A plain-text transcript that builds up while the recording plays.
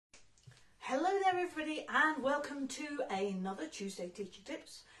there everybody, and welcome to another Tuesday Teacher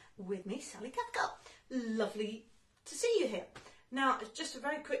Tips with me, Sally Cathcart. Lovely to see you here. Now, it's just a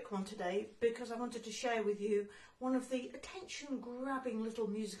very quick one today because I wanted to share with you one of the attention-grabbing little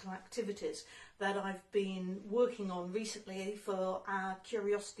musical activities that I've been working on recently for our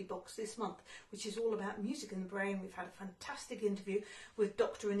Curiosity Box this month, which is all about music in the brain. We've had a fantastic interview with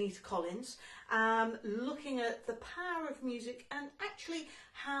Dr. Anita Collins, looking at the power of music and actually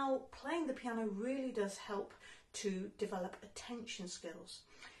how playing the piano really does help to develop attention skills.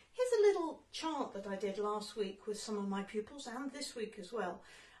 Here's a little chart that I did last week with some of my pupils and this week as well.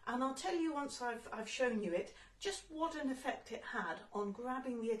 And I'll tell you once I've shown you it, just what an effect it had on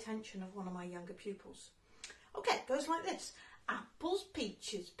grabbing the attention of one of my younger pupils. Okay, it goes like this. Apples,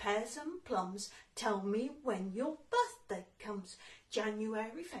 peaches, pears and plums, tell me when your birthday comes.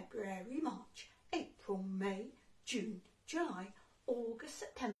 January, February, March, April, May, June, July, August,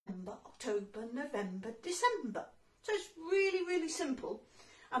 September, October, November, December. So it's really, really simple.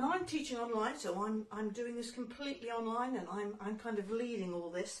 And I'm teaching online, so I'm doing this completely online, and I'm kind of leading all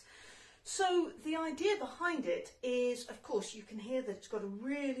this. So the idea behind it is, of course, you can hear that it's got a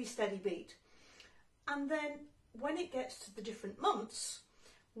really steady beat. And then when it gets to the different months,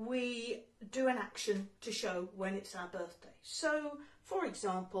 we do an action to show when it's our birthday. So, for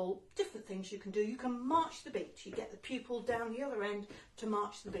example, different things you can do. You can march the beat. You get the pupil down the other end to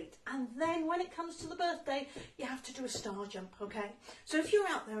march the beat. And then when it comes to the birthday, you have to do a star jump, okay? So if you're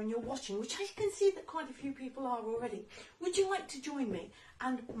out there and you're watching, which I can see that quite a few people are already, would you like to join me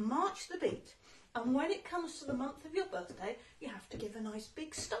and march the beat? And when it comes to the month of your birthday, you have to give a nice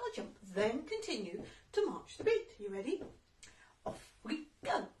big star jump. Then continue to march the beat. You ready? Off we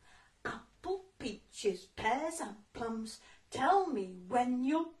go. Apple, peaches, pears and plums, tell me when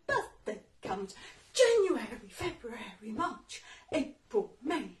your birthday comes. January, February, March, April,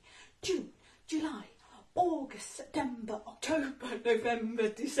 May, June, July, August, September, October, November,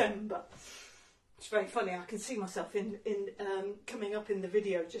 December. It's very funny, I can see myself in coming up in the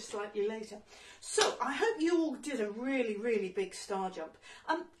video just slightly later. So I hope you all did a really, really big star jump.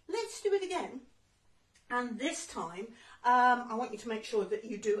 Let's do it again. And this time, I want you to make sure that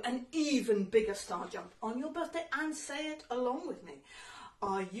you do an even bigger star jump on your birthday and say it along with me.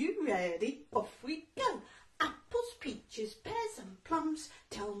 Are you ready? Off we go. Apples, peaches, pears and plums,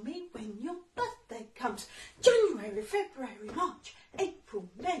 tell me when your birthday comes. January, February, March, April,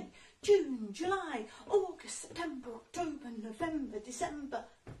 May, June, July, August, September, October, November, December.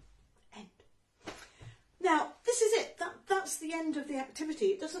 End. Now, this is it. That's the end of the activity.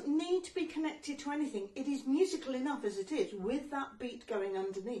 It doesn't need to be connected to anything. It is musical enough as it is, with that beat going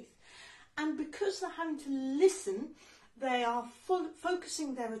underneath. And because they're having to listen, they are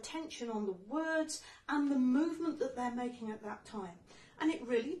focusing their attention on the words and the movement that they're making at that time. And it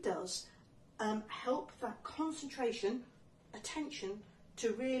really does help that concentration, attention,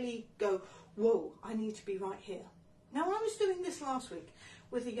 to really go, whoa, I need to be right here. Now, I was doing this last week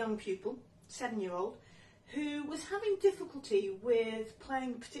with a young pupil, 7-year-old, who was having difficulty with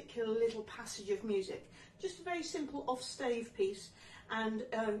playing a particular little passage of music. Just a very simple off-stave piece. And,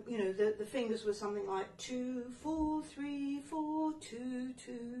 you know, the fingers were something like 2, 4, 3, 4, 2,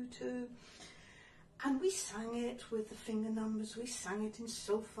 2, 2. And we sang it with the finger numbers, we sang it in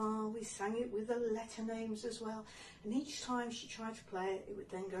solfa, we sang it with the letter names as well. And each time she tried to play it, it would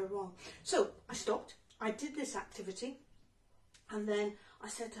then go wrong. So I stopped, I did this activity, and then I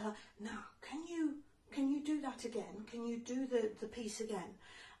said to her, now, can you do that again? Can you do the piece again?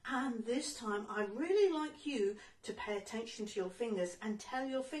 And this time, I'd really like you to pay attention to your fingers and tell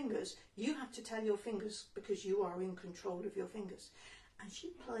your fingers, you have to tell your fingers because you are in control of your fingers. And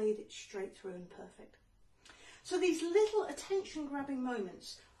she played it straight through and perfect. So these little attention-grabbing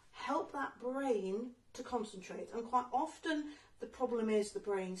moments help that brain to concentrate. And quite often, the problem is the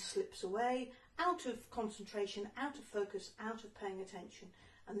brain slips away, out of concentration, out of focus, out of paying attention.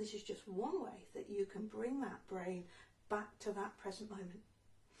 And this is just one way that you can bring that brain back to that present moment.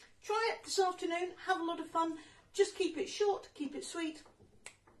 Try it this afternoon, have a lot of fun, just keep it short, keep it sweet,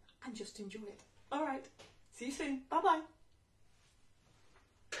 and just enjoy it. All right, see you soon, bye-bye.